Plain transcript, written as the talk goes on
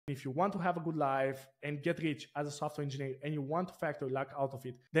If you want to have a good life and get rich as a software engineer and you want to factor luck out of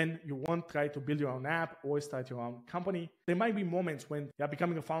it, then you won't try to build your own app or start your own company. There might be moments when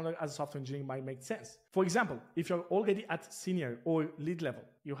becoming a founder as a software engineer might make sense. For example, if you're already at senior or lead level,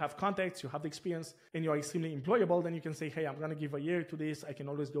 you have contacts, you have the experience, and you're extremely employable, then you can say, hey, I'm going to give a year to this. I can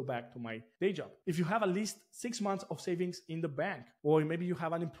always go back to my day job. If you have at least 6 months of savings in the bank, or maybe you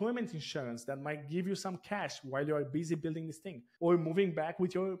have unemployment insurance that might give you some cash while you're busy building this thing, or moving back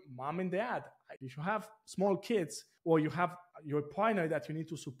with your mom and dad. If you have small kids, or you have your partner that you need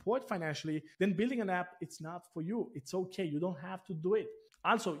to support financially, then building an app, it's not for you. It's okay. You don't have to do it.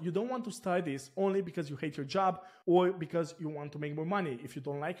 Also, you don't want to start this only because you hate your job or because you want to make more money. If you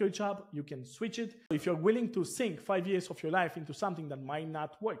don't like your job, you can switch it. If you're willing to sink 5 years of your life into something that might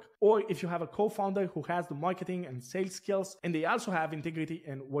not work, or if you have a co-founder who has the marketing and sales skills and they also have integrity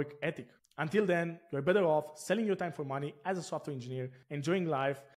and work ethic. Until then, you're better off selling your time for money as a software engineer, enjoying life,